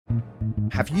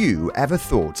Have you ever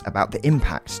thought about the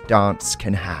impact dance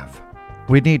can have?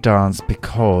 We need dance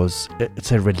because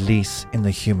it's a release in the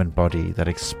human body that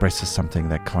expresses something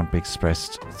that can't be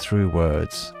expressed through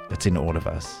words. It's in all of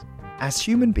us. As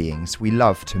human beings, we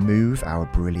love to move our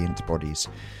brilliant bodies,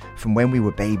 from when we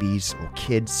were babies or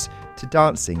kids to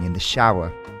dancing in the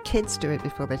shower. Kids do it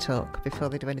before they talk, before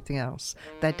they do anything else.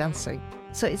 They're dancing.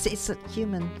 So it's a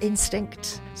human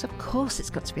instinct. So of course it's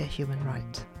got to be a human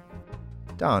right.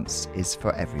 Dance is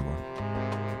for everyone.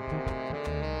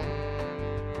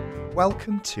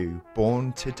 Welcome to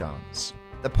Born to Dance,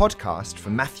 the podcast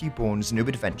from Matthew Bourne's New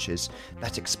Adventures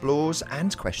that explores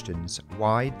and questions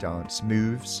why dance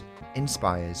moves,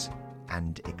 inspires,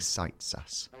 and excites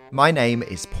us. My name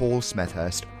is Paul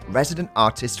Smethurst, resident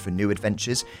artist for New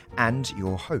Adventures and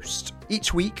your host.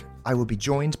 Each week, I will be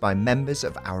joined by members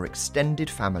of our extended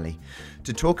family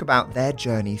to talk about their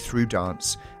journey through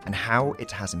dance and how it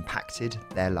has impacted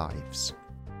their lives.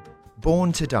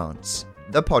 Born to Dance,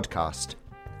 the podcast,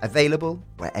 available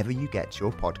wherever you get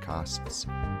your podcasts.